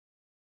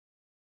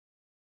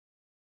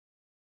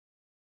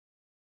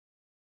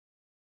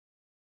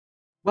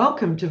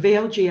Welcome to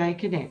VLGA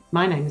Connect.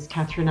 My name is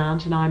Catherine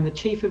Arndt and I'm the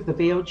Chief of the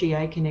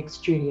VLGA Connect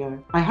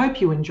studio. I hope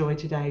you enjoy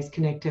today's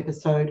Connect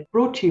episode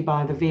brought to you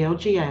by the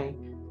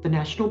VLGA, the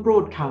national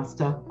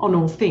broadcaster on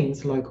all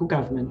things local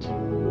government.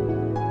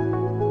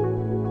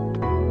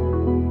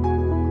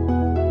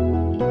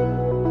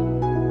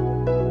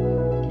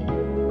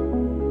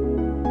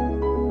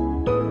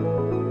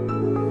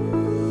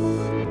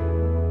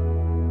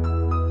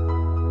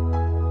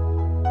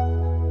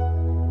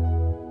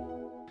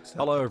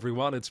 Hello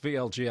everyone, it's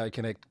VLGA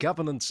Connect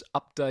Governance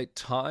Update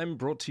time,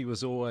 brought to you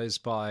as always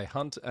by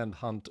Hunt and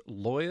Hunt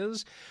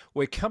Lawyers.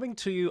 We're coming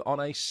to you on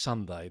a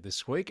Sunday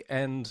this week,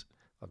 and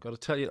I've got to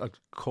tell you, I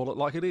call it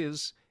like it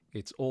is,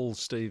 it's all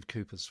Steve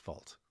Cooper's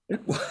fault.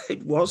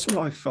 It was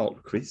my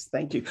fault, Chris.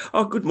 Thank you.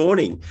 Oh, good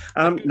morning.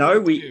 In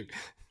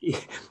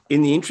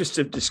the interest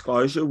of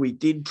disclosure, we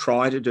did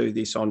try to do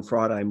this on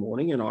Friday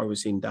morning, and I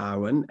was in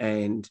Darwin,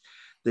 and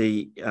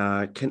the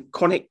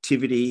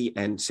connectivity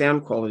and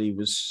sound quality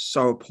was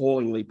so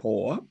appallingly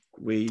poor,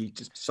 we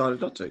just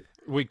decided not to.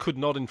 We could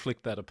not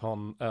inflict that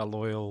upon our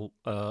loyal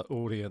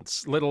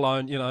audience, let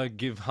alone,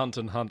 give put Hunt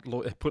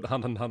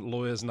and Hunt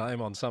Lawyers' name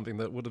on something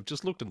that would have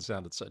just looked and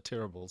sounded so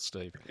terrible,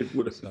 Steve. It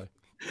would have. So,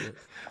 yeah.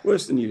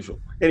 Worse than usual.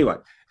 Anyway.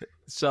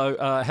 So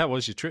how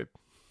was your trip?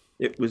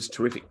 It was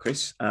terrific,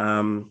 Chris.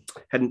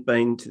 Hadn't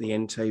been to the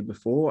NT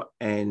before,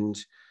 and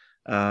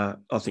I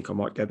think I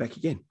might go back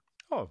again.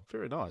 Oh,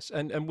 very nice.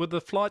 And were the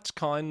flights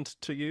kind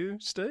to you,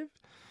 Steve?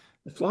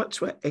 The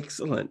flights were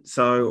excellent.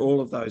 So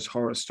all of those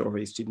horror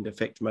stories didn't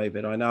affect me.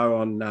 But I know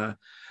on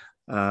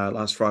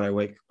last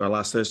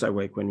Thursday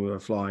week when we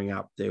were flying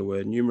up, there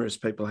were numerous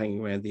people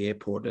hanging around the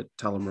airport at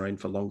Tullamarine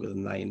for longer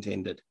than they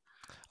intended.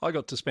 I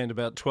got to spend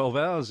about 12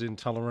 hours in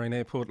Tullamarine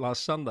Airport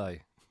last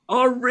Sunday.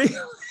 Oh, really?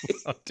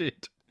 I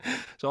did.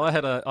 So I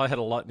had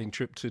a lightning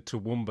trip to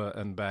Toowoomba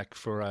and back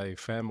for a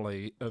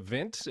family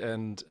event,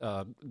 and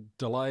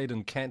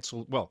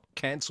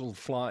cancelled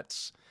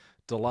flights,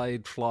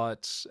 delayed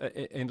flights,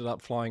 ended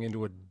up flying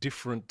into a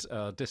different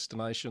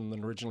destination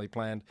than originally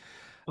planned.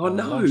 Oh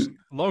no!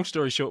 Long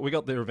story short, we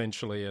got there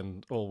eventually,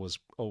 and all was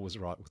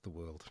right with the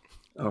world.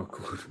 Oh,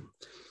 good.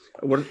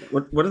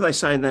 What do they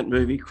say in that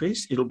movie,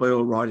 Chris? It'll be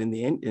all right in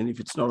the end, and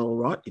if it's not all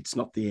right, it's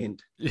not the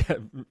end. Yeah,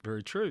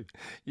 very true.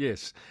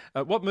 Yes.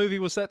 What movie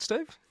was that,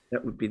 Steve?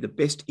 That would be The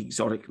Best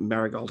Exotic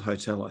Marigold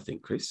Hotel, I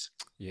think, Chris.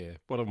 Yeah,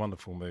 what a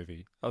wonderful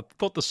movie. I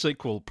thought the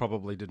sequel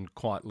probably didn't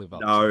quite live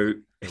up to the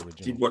original. It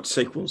did what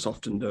sequels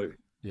often do.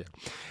 Yeah.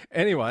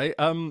 Anyway,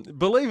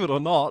 believe it or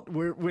not,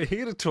 we're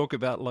here to talk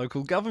about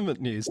local government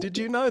news. Did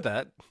you know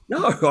that?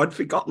 No, I'd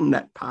forgotten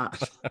that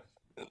part.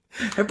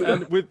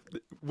 And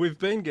we've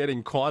been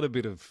getting quite a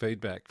bit of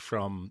feedback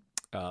from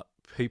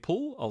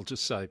people, I'll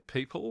just say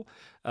people,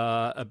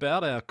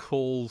 about our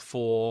call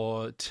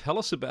for tell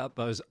us about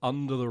those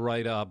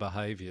under-the-radar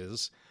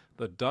behaviours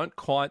that don't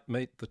quite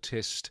meet the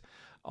test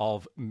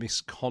of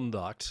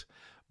misconduct,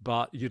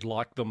 but you'd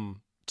like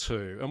them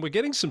to. And we're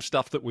getting some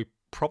stuff that we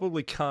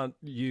probably can't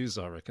use,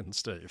 I reckon,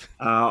 Steve.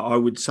 I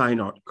would say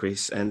not,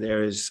 Chris. And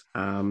there is...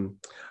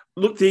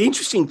 Look, the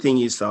interesting thing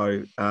is,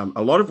 though,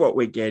 a lot of what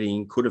we're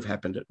getting could have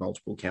happened at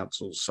multiple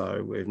councils.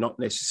 So we're not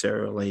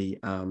necessarily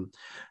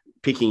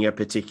picking a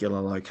particular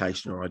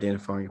location or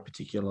identifying a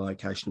particular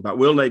location, but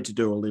we'll need to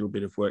do a little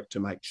bit of work to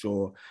make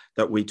sure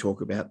that we talk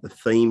about the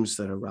themes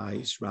that are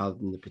raised rather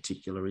than the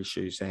particular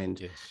issues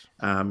and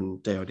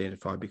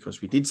de-identify,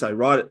 because we did say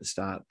right at the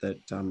start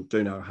that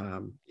do no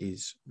harm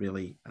is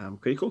really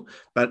critical.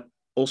 But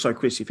also,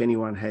 Chris, if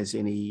anyone has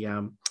any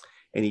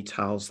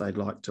tales they'd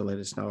like to let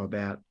us know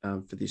about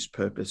for this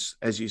purpose.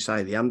 As you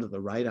say, the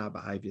under-the-radar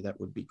behaviour, that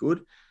would be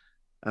good.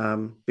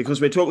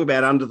 Because we're talking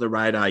about under the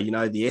radar,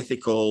 the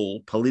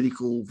ethical,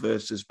 political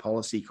versus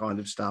policy kind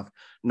of stuff,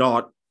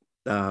 not,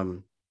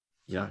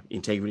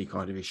 integrity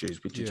kind of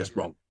issues, which are just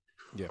wrong.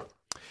 Yeah.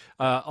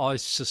 I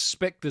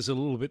suspect there's a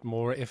little bit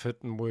more effort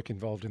and work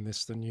involved in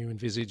this than you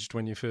envisaged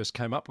when you first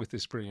came up with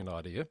this brilliant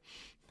idea.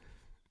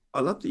 I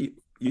love the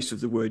use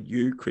of the word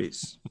you,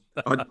 Chris.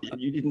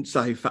 You didn't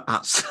say for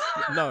us.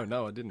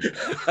 No, I didn't.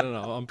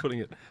 No, I'm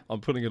putting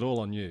it all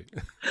on you.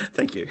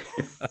 Thank you.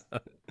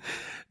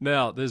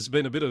 Now, there's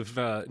been a bit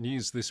of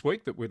news this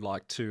week that we'd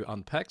like to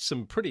unpack.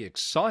 Some pretty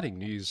exciting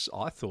news,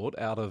 I thought,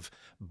 out of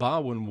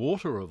Barwon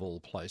Water, of all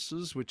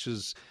places, which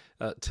has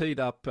teed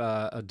up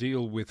a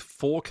deal with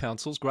 4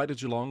 councils, Greater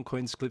Geelong,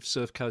 Queenscliff,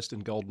 Surf Coast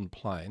and Golden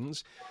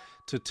Plains,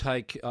 to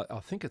take, I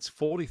think it's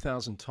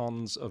 40,000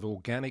 tonnes of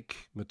organic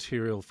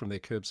material from their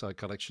curbside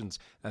collections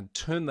and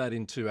turn that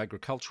into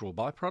agricultural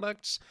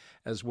byproducts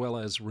as well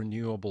as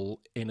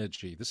renewable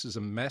energy. This is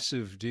a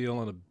massive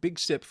deal and a big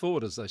step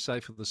forward, as they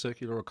say, for the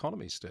circular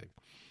economy, Steve.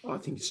 I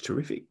think it's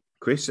terrific,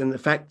 Chris. And the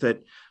fact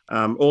that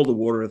all the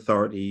water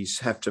authorities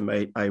have to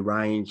meet a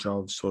range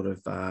of sort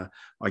of,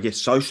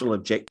 social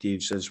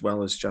objectives as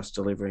well as just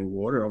delivering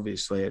water.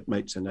 Obviously, it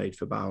meets a need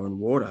for Barwon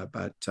Water,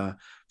 but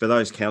for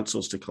those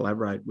councils to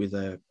collaborate with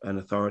an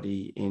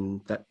authority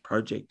in that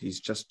project is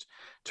just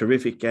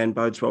terrific and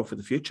bodes well for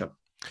the future.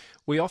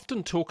 We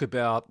often talk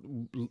about,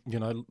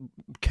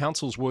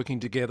 councils working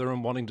together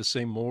and wanting to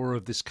see more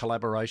of this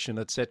collaboration,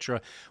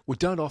 etc. We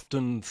don't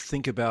often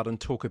think about and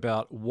talk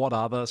about what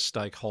other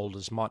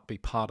stakeholders might be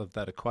part of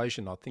that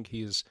equation. I think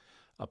he is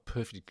a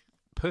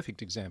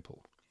perfect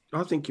example.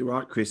 I think you're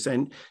right, Chris.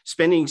 And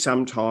spending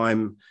some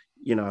time,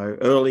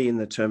 early in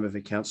the term of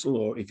a council,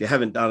 or if you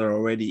haven't done it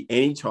already,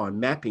 any time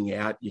mapping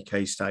out your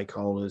key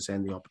stakeholders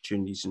and the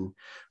opportunities and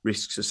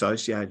risks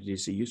associated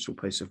is a useful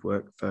piece of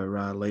work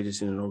for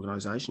leaders in an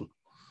organisation.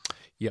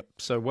 Yep.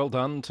 So well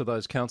done to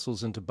those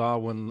councils and to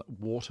Barwon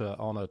Water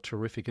on a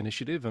terrific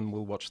initiative, and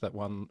we'll watch that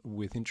one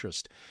with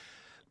interest.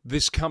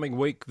 This coming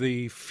week,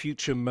 the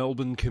Future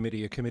Melbourne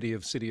Committee, a committee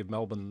of City of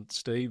Melbourne,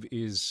 Steve,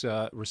 is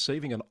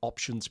receiving an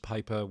options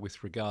paper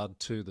with regard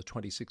to the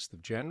 26th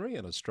of January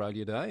and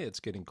Australia Day. It's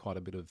getting quite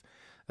a bit of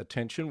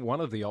attention. One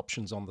of the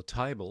options on the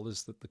table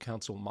is that the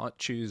council might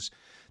choose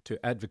to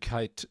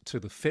advocate to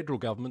the federal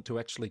government to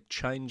actually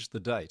change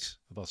the date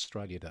of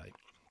Australia Day.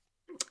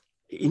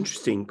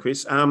 Interesting,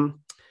 Chris.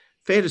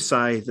 Fair to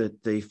say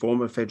that the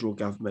former federal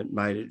government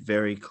made it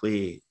very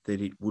clear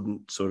that it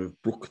wouldn't sort of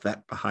brook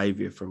that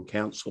behaviour from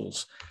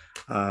councils,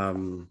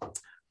 under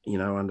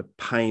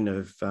pain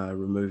of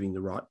removing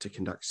the right to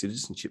conduct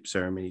citizenship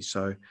ceremonies.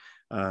 So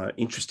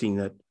interesting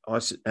that I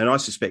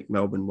suspect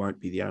Melbourne won't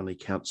be the only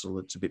council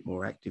that's a bit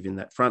more active in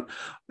that front.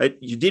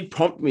 You did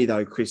prompt me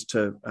though, Chris,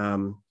 to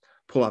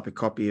pull up a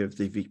copy of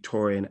the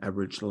Victorian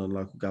Aboriginal and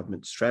Local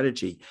Government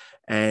Strategy.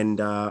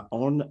 And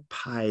on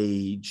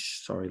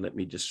page, let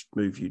me just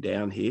move you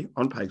down here.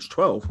 On page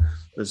 12,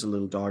 there's a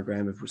little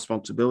diagram of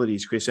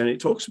responsibilities, Chris, and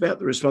it talks about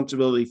the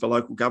responsibility for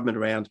local government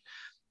around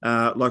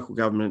local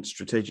government,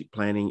 strategic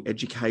planning,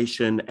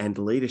 education and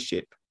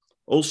leadership.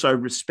 Also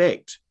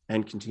respect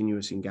and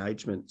continuous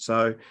engagement.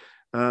 So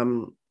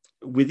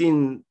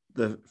within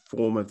the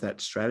form of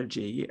that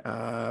strategy,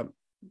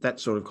 that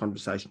sort of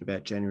conversation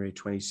about January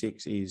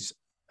 26 is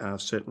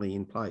certainly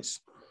in place.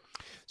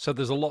 So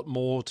there's a lot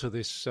more to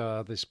this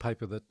this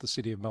paper that the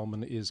City of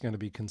Melbourne is going to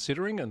be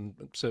considering, and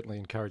certainly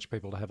encourage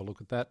people to have a look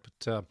at that.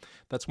 But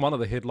that's one of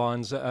the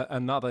headlines.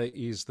 Another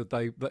is that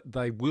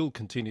they will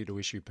continue to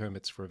issue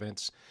permits for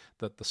events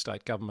that the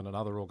state government and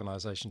other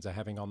organisations are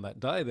having on that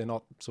day. They're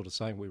not sort of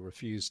saying we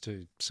refuse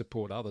to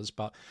support others,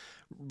 but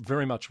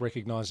very much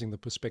recognising the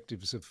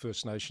perspectives of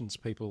First Nations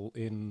people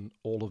in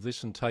all of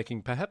this and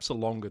taking perhaps a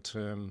longer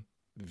term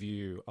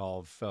view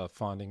of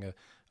finding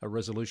a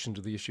resolution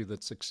to the issue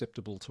that's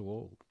acceptable to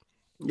all.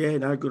 Yeah,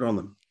 no, good on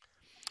them.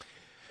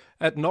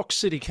 At Knox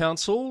City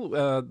Council,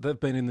 they've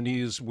been in the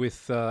news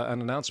with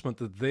an announcement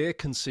that they're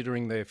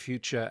considering their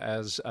future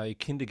as a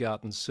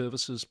kindergarten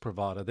services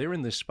provider. They're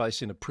in this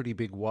space in a pretty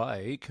big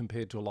way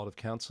compared to a lot of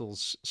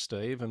councils,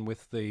 Steve, and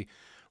with the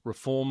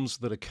reforms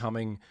that are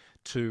coming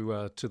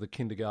to the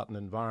kindergarten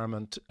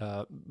environment,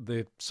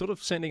 they're sort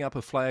of sending up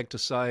a flag to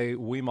say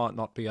we might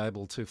not be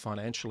able to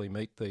financially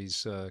meet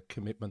these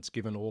commitments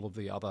given all of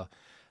the other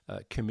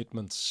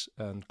commitments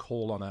and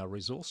call on our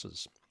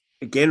resources.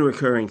 Again,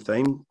 recurring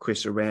theme,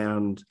 Chris,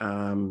 around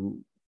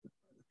some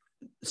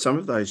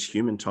of those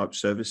human type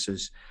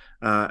services,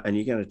 and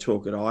you're going to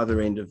talk at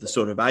either end of the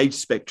sort of age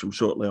spectrum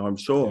shortly, I'm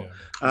sure.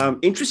 Yeah.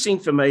 Interesting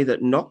for me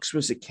that Knox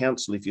was a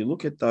council, if you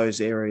look at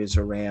those areas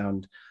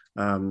around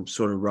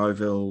sort of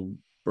Rowville,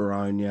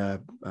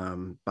 Boronia,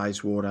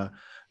 Bayswater,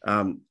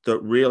 that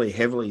really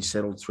heavily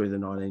settled through the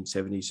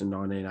 1970s and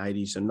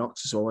 1980s. And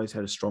Knox has always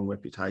had a strong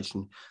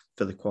reputation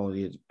for the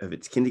quality of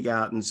its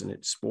kindergartens and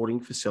its sporting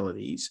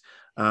facilities.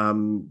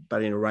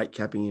 But in a rate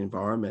capping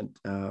environment,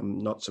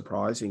 not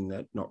surprising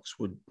that Knox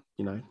would,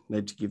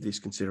 need to give this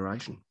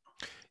consideration.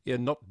 Yeah,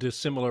 not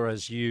dissimilar,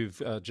 as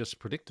you've just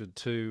predicted,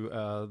 to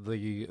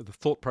the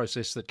thought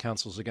process that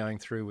councils are going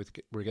through with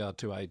regard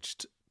to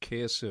aged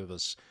care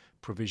service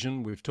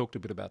provision. We've talked a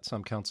bit about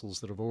some councils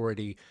that have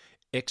already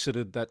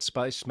exited that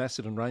space.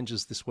 Macedon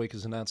Rangers this week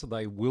has announced that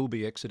they will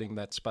be exiting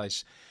that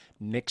space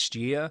next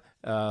year.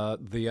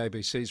 The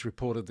ABC's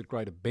reported that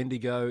Greater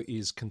Bendigo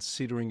is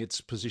considering its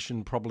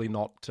position, probably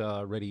not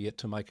ready yet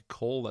to make a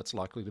call. That's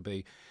likely to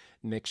be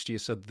next year.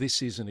 So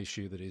this is an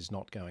issue that is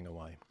not going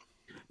away.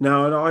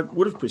 No, and I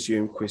would have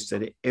presumed, Chris,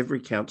 that every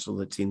council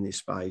that's in this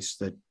space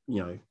that,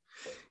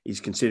 is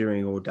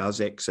considering or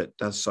does exit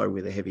does so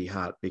with a heavy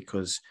heart,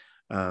 because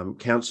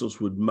councils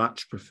would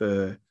much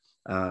prefer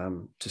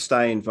to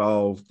stay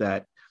involved,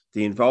 that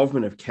the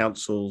involvement of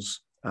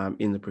councils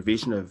in the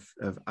provision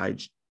of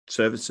aged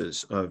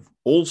services of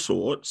all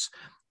sorts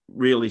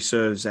really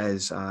serves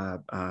as,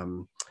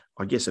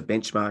 I guess, a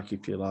benchmark,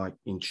 if you like,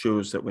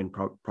 ensures that when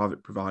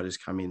private providers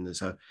come in,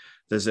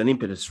 there's an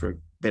impetus for a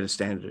better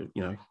standard,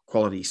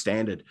 quality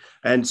standard.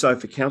 And so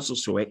for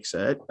councils to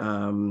exit,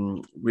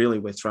 really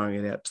we're throwing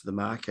it out to the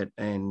market.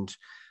 And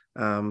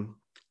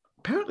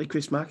apparently,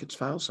 Chris, markets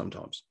fail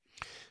sometimes.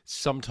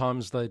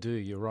 Sometimes they do,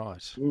 you're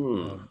right.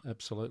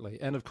 Absolutely.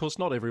 And of course,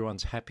 not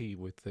everyone's happy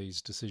with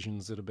these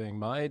decisions that are being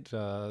made.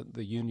 The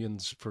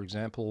unions, for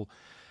example,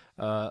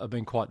 have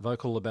been quite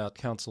vocal about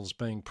councils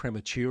being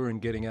premature in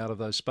getting out of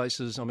those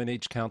spaces. I mean,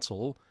 each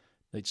council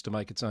needs to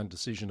make its own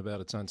decision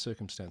about its own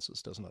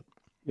circumstances, doesn't it?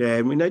 Yeah,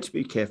 and we need to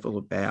be careful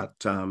about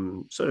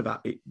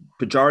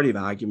pejorative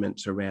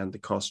arguments around the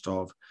cost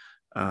of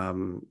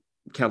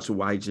council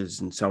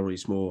wages and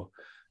salaries more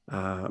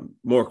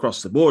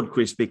across the board,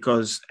 Chris,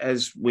 because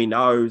as we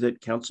know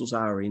that councils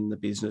are in the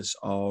business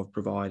of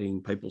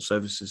providing people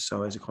services.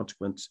 So as a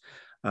consequence,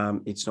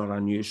 it's not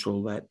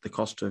unusual that the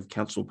cost of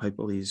council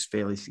people is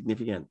fairly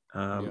significant.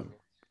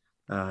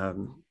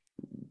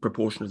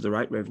 Proportion of the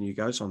rate revenue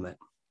goes on that.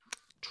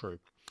 True.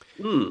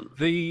 Mm.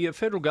 The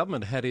federal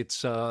government had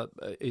its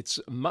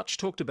much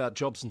talked about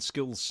Jobs and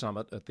Skills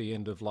Summit at the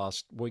end of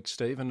last week,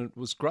 Steve, and it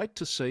was great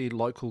to see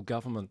local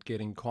government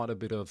getting quite a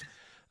bit of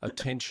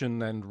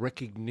attention and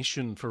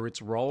recognition for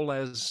its role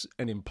as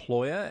an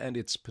employer and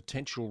its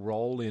potential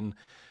role in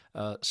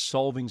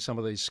solving some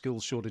of these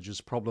skills shortages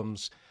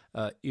problems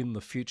in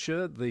the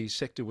future. The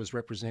sector was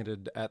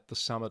represented at the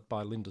summit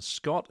by Linda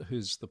Scott,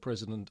 who's the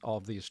president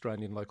of the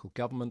Australian Local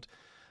Government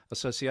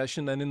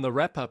Association. And in the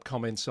wrap-up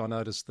comments, I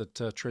noticed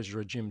that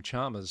Treasurer Jim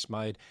Chalmers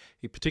made,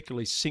 he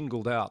particularly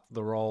singled out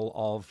the role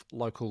of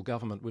local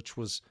government, which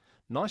was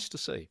nice to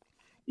see.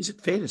 Is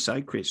it fair to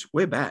say, Chris,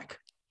 we're back?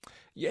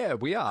 Yeah,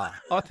 we are.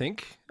 I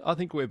think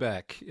we're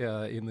back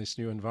in this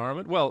new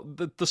environment. Well,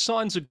 the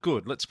signs are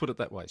good. Let's put it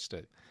that way,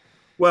 Steve.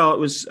 Well, it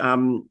was, I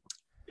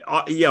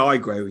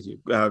agree with you.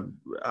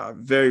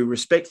 Very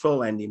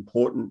respectful and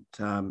important,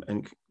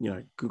 and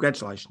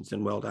congratulations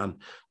and well done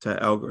to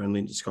Elga and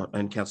Linda Scott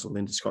and Councillor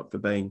Linda Scott for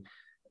being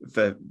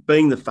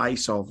the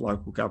face of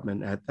local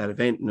government at that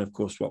event. And of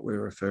course, what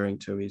we're referring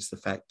to is the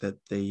fact that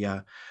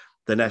the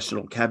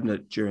National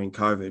Cabinet during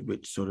COVID,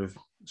 which sort of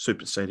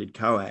superseded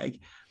COAG,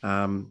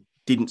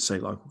 didn't see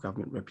local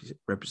government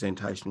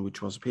representation,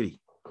 which was a pity.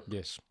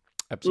 Yes,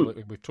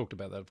 absolutely. We've talked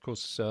about that, of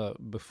course,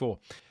 before.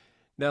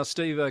 Now,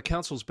 Steve,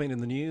 Council's been in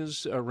the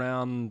news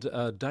around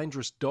a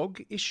dangerous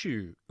dog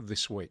issue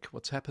this week.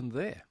 What's happened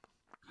there?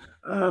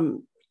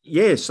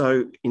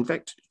 So in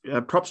fact,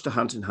 props to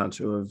Hunt and Hunt,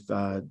 who have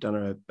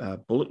done a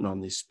bulletin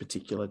on this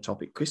particular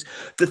topic, Chris.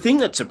 The thing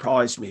that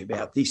surprised me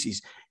about this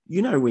is,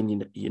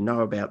 when you know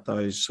about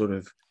those sort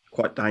of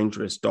quite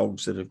dangerous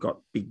dogs that have got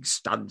big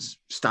stud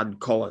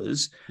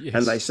collars, yes,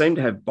 and they seem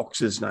to have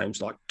boxers'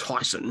 names like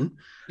Tyson.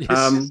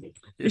 Yes.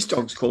 This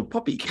dog's called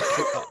Poppy.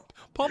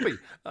 Poppy,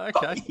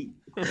 okay.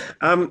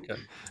 Okay.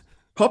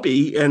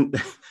 Poppy,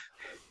 and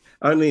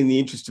only in the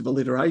interest of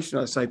alliteration,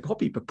 I say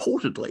Poppy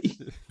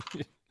purportedly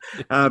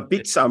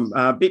bit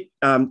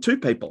two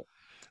people.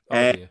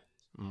 Oh,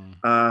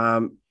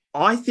 and,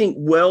 I think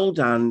well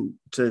done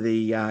to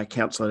the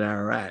council at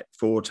Ararat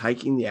for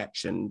taking the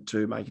action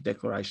to make a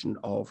declaration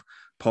of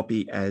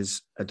Poppy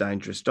as a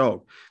dangerous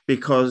dog,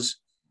 because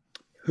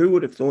who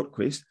would have thought,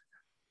 Chris,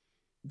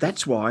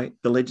 that's why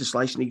the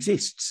legislation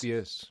exists.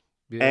 Yes.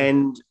 Yeah.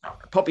 And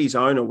Poppy's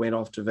owner went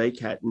off to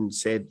VCAT and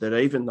said that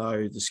even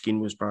though the skin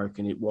was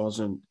broken, it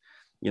wasn't,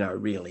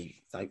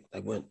 really, they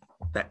weren't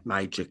that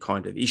major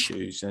kind of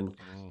issues, and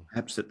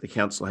perhaps that the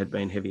council had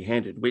been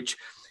heavy-handed, which,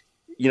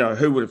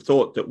 who would have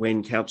thought that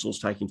when councils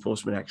take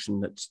enforcement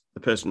action, that's the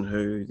person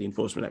who the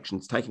enforcement action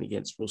is taken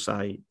against will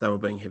say they were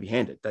being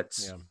heavy-handed.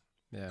 That's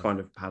kind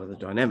of part of the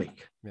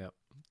dynamic. Yeah,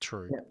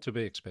 true. Yeah. To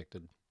be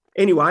expected.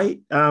 Anyway,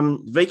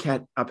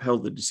 VCAT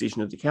upheld the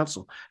decision of the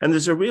council. And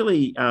there's a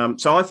really,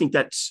 so I think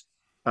that's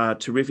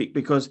terrific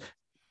because,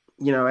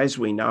 as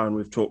we know and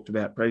we've talked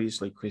about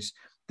previously, Chris,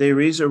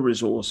 there is a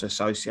resource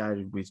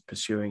associated with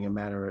pursuing a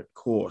matter at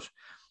court.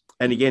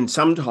 And again,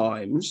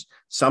 sometimes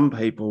some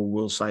people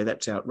will say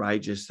that's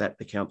outrageous that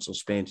the council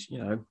spent,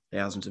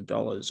 thousands of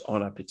dollars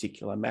on a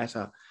particular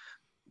matter.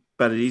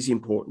 But it is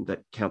important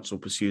that council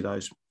pursue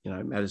those,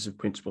 matters of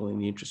principle in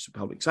the interest of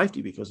public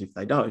safety, because if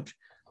they don't,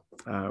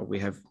 we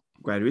have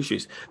greater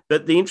issues.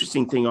 But the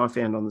interesting thing I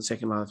found on the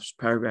second last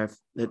paragraph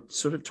that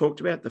sort of talked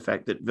about the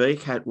fact that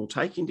VCAT will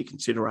take into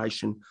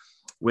consideration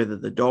whether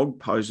the dog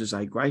poses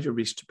a greater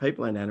risk to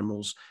people and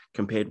animals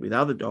compared with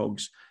other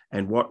dogs,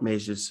 and what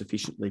measures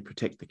sufficiently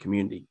protect the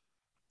community.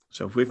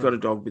 So if we've got a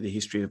dog with a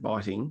history of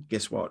biting,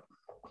 guess what?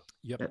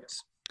 Yep.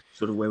 That's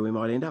sort of where we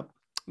might end up.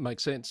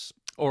 Makes sense.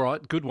 All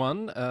right, good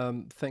one.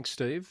 Thanks,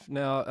 Steve.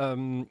 Now,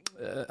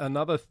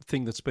 another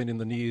thing that's been in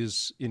the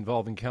news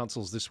involving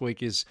councils this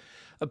week is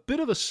a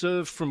bit of a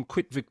serve from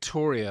Quit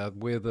Victoria,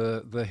 where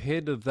the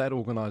head of that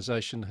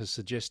organisation has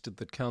suggested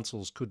that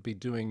councils could be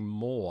doing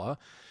more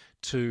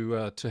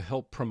to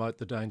help promote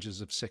the dangers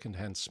of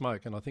secondhand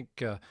smoke. And I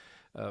think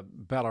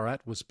Ballarat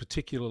was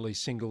particularly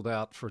singled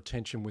out for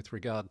attention with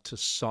regard to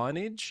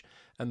signage,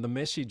 and the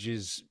message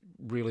is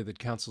really that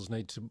councils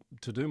need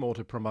to do more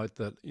to promote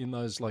that in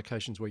those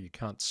locations where you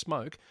can't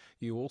smoke,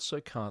 you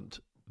also can't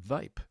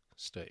vape,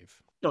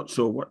 Steve. Not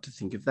sure what to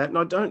think of that. And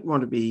I don't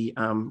want to be,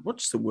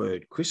 what's the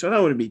word, Chris? I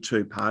don't want to be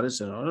too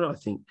partisan on it. I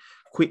think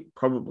Quit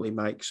probably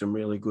makes some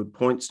really good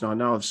points. And I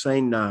know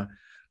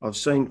I've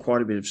seen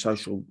quite a bit of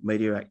social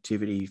media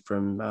activity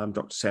from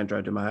Dr.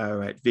 Sandro De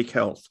Mayo at Vic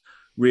Health,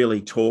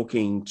 really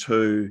talking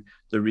to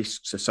the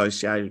risks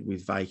associated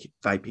with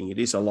vaping. It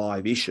is a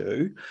live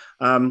issue.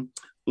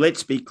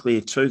 Let's be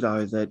clear too,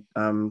 though, that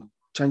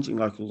changing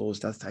local laws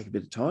does take a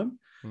bit of time.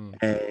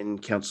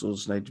 and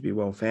councils need to be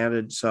well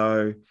founded.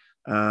 So,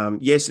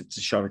 yes, it's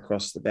a shot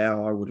across the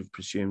bow. I would have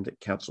presumed that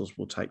councils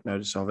will take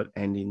notice of it,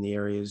 and in the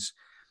areas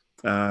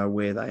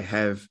where they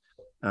have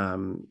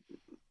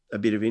a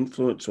bit of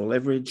influence or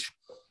leverage,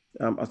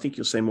 I think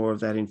you'll see more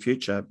of that in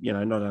future,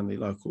 not only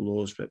local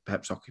laws, but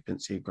perhaps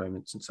occupancy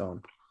agreements and so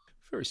on.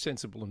 Very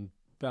sensible and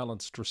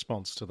balanced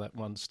response to that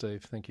one,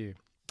 Steve. Thank you.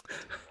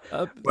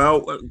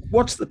 Well,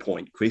 what's the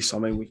point, Chris? I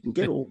mean, we can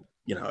get all,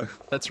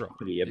 that's right,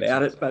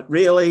 about it, but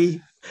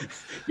really,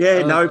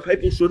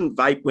 people shouldn't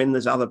vape when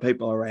there's other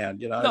people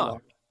around,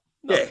 No,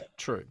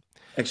 true.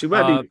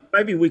 Actually,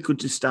 maybe we could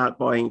just start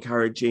by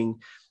encouraging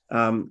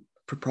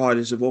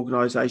proprietors of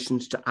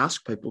organisations to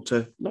ask people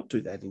to not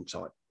do that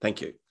inside.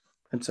 Thank you.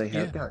 And see how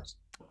it goes.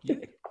 Yeah,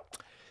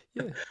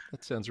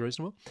 that sounds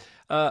reasonable.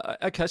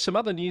 Okay, some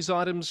other news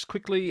items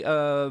quickly.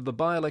 The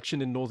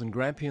by-election in Northern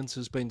Grampians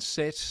has been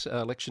set.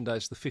 Election day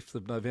is the 5th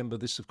of November.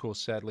 This, of course,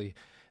 sadly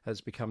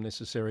has become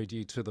necessary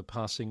due to the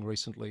passing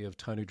recently of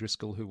Tony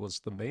Driscoll, who was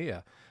the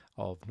mayor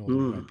of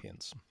Northern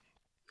Grampians.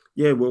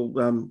 Yeah, we'll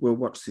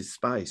watch this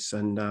space,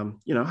 and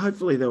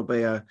hopefully there'll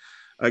be a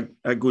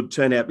good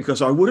turnout,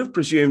 because I would have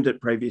presumed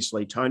that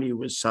previously Tony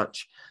was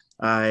such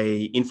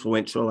a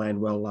influential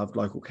and well-loved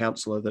local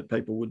councillor that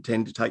people would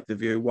tend to take the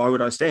view, why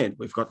would I stand?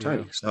 We've got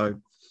Tony.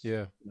 So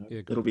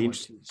it'll be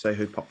interesting to see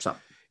who pops up.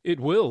 It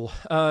will.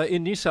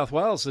 In New South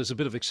Wales, there's a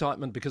bit of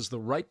excitement because the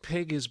rate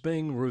peg is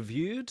being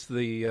reviewed.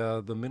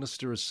 The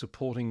minister is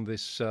supporting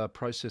this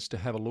process to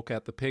have a look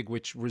at the peg,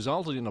 which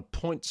resulted in a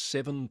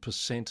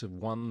 0.7% of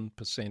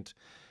 1%.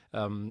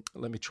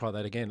 Let me try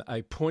that again.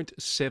 A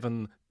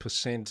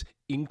 0.7%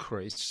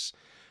 increase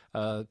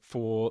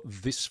for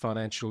this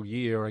financial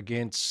year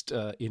against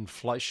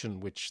inflation,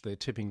 which they're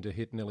tipping to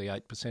hit nearly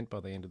 8% by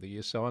the end of the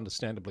year. So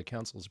understandably,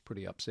 councils are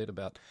pretty upset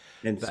about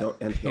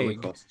that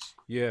peg. Costs.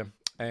 Yeah,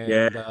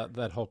 and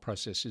that whole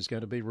process is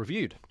going to be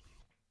reviewed.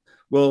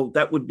 Well,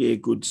 that would be a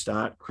good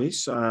start,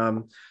 Chris.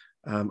 I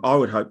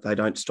would hope they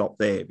don't stop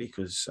there,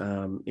 because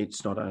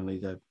it's not only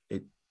the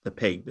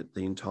peg, but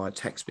the entire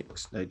tax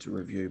mix needs a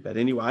review. But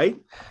anyway,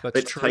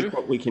 let's take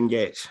what we can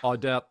get. I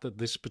doubt that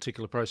this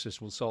particular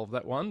process will solve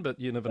that one, but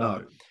you never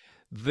know.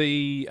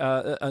 The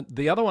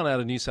other one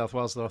out of New South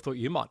Wales that I thought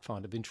you might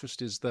find of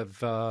interest is they've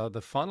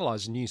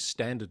finalised new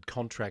standard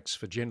contracts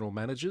for general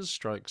managers,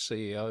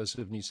 CEOs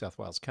of New South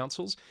Wales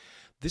councils.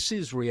 This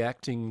is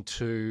reacting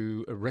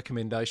to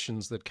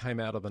recommendations that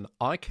came out of an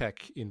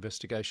ICAC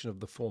investigation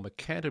of the former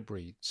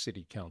Canterbury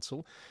City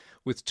Council,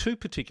 with two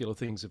particular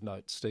things of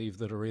note, Steve,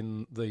 that are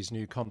in these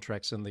new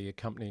contracts and the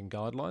accompanying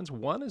guidelines.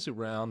 One is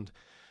around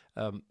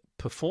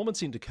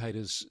performance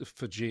indicators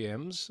for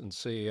GMs and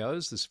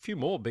CEOs. There's a few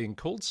more being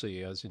called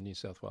CEOs in New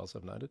South Wales,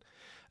 I've noted,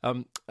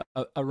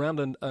 around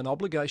an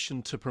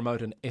obligation to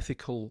promote an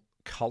ethical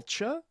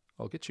culture.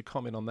 I'll get your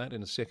comment on that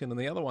in a second. And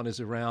the other one is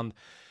around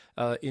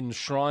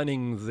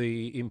enshrining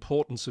the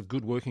importance of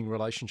good working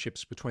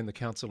relationships between the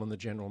council and the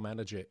general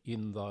manager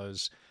in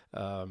those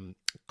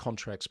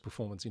contracts,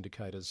 performance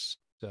indicators,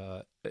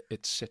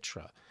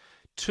 etc.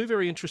 Two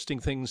very interesting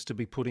things to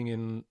be putting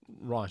in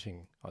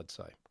writing, I'd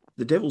say.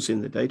 The devil's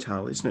in the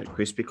detail, isn't it,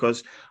 Chris?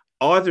 Because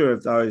either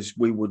of those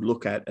we would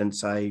look at and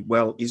say,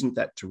 well, isn't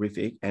that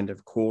terrific? And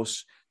of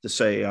course, the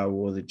CEO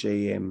or the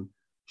GM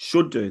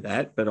should do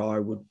that. But I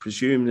would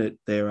presume that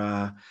there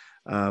are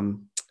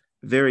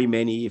very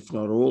many, if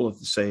not all, of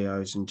the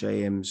CEOs and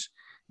GMs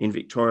in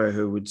Victoria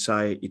who would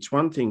say it's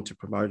one thing to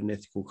promote an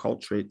ethical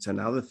culture. It's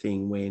another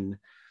thing when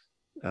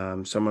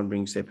someone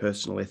brings their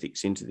personal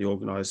ethics into the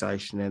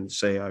organisation and the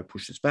CEO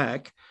pushes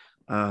back.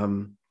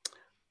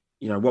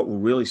 What will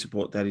really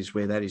support that is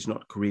where that is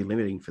not career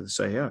limiting for the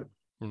CEO.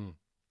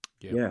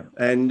 Yeah.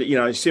 And,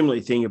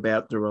 similarly thing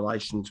about the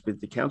relations with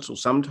the council.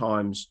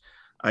 Sometimes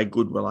a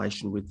good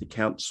relation with the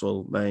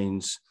council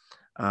means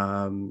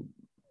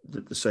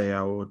that the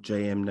CEO or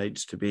GM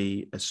needs to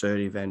be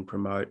assertive and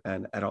promote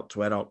an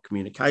adult-to-adult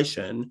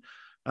communication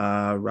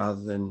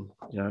rather than,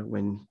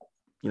 when,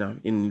 in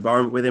an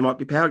environment where there might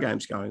be power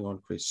games going on,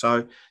 Chris.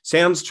 So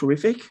sounds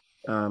terrific.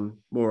 Look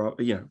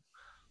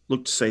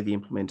to see the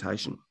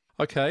implementation.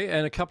 Okay,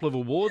 and a couple of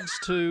awards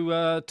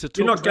to talk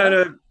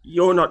about.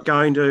 You're not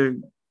going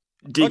to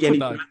dig any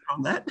further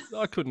on that?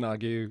 I couldn't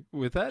argue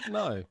with that.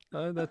 No,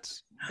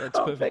 that's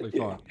perfectly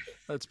fine.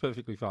 That's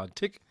perfectly fine.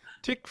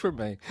 Tick from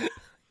me.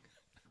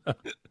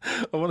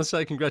 I want to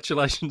say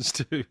congratulations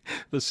to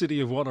the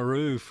City of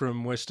Wanneroo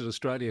from Western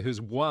Australia,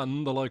 who's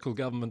won the Local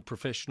Government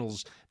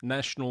Professionals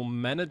National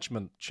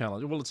Management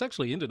Challenge. Well, it's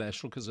actually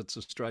international because it's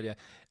Australia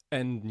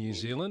and New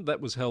Zealand.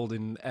 That was held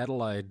in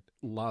Adelaide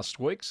last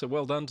week, so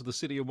well done to the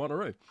City of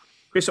Wanneroo.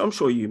 Chris, I'm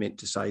sure you meant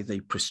to say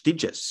the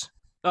prestigious.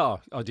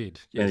 Oh, I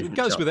did. Yes. It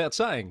goes without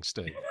saying,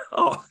 Steve.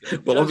 Oh,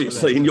 well,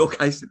 obviously, in your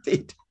case, it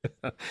did.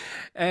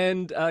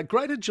 And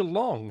Greater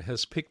Geelong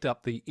has picked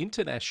up the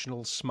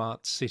International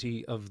Smart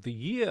City of the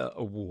Year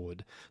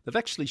award. They've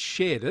actually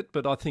shared it,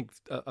 but I think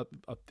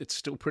it's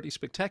still pretty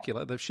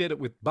spectacular. They've shared it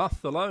with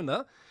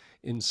Barcelona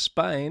in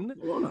Spain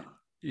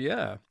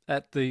Yeah,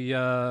 at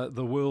the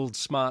World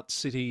Smart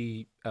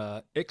City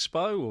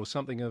Expo or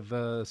something of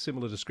a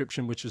similar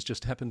description, which has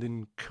just happened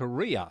in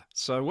Korea.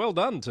 So well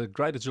done to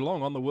Greater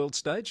Geelong on the world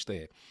stage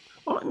there.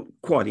 I'm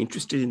quite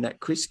interested in that,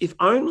 Chris. If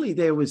only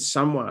there was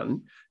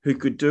someone who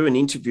could do an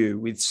interview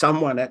with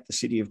someone at the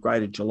City of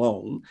Greater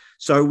Geelong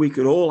so we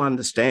could all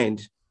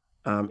understand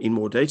in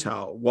more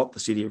detail what the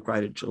City of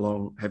Greater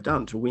Geelong have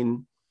done to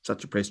win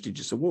such a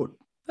prestigious award.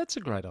 That's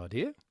a great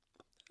idea.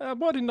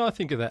 Why didn't I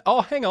think of that?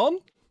 Oh, hang on.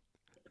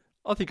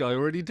 I think I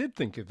already did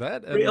think of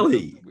that. And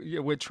Really? yeah,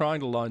 we're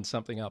trying to line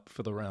something up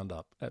for the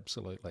roundup.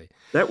 Absolutely.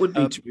 That would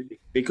be terrific,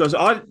 because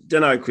I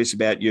don't know, Chris,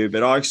 about you,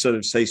 but I sort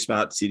of see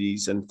smart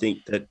cities and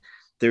think that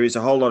there is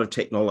a whole lot of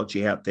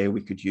technology out there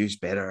we could use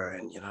better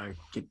and,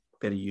 get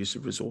better use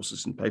of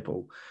resources and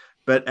people.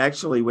 But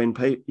actually, when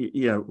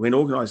when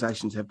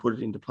organisations have put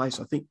it into place,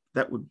 I think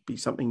that would be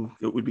something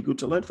that would be good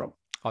to learn from.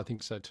 I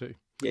think so too.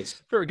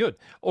 Yes. Very good.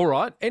 All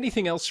right.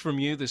 Anything else from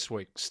you this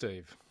week,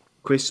 Steve?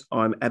 Chris,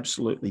 I'm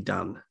absolutely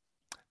done.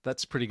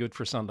 That's pretty good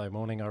for a Sunday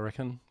morning, I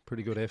reckon.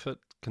 Pretty good effort,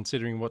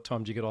 considering what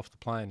time did you get off the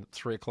plane? At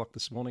 3 o'clock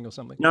this morning or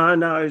something? No,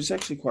 it was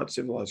actually quite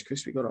civilised,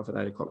 Chris. We got off at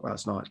 8 o'clock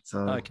last night. So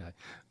okay.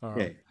 All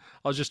right. Yeah.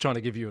 I was just trying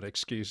to give you an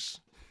excuse.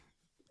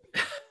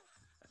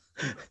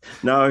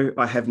 No,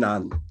 I have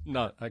none.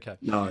 No, okay.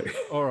 No.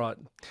 All right.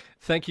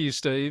 Thank you,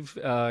 Steve.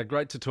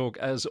 Great to talk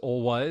as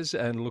always,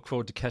 and look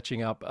forward to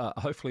catching up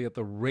hopefully at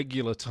the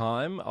regular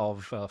time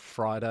of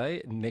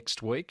Friday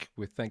next week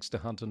with Thanks to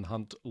Hunt and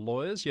Hunt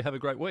Lawyers. You have a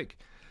great week.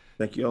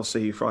 Thank you. I'll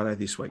see you Friday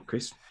this week,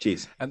 Chris.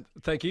 Cheers. And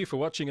thank you for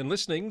watching and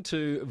listening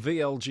to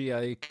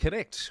VLGA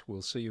Connect.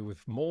 We'll see you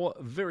with more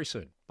very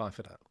soon. Bye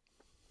for now.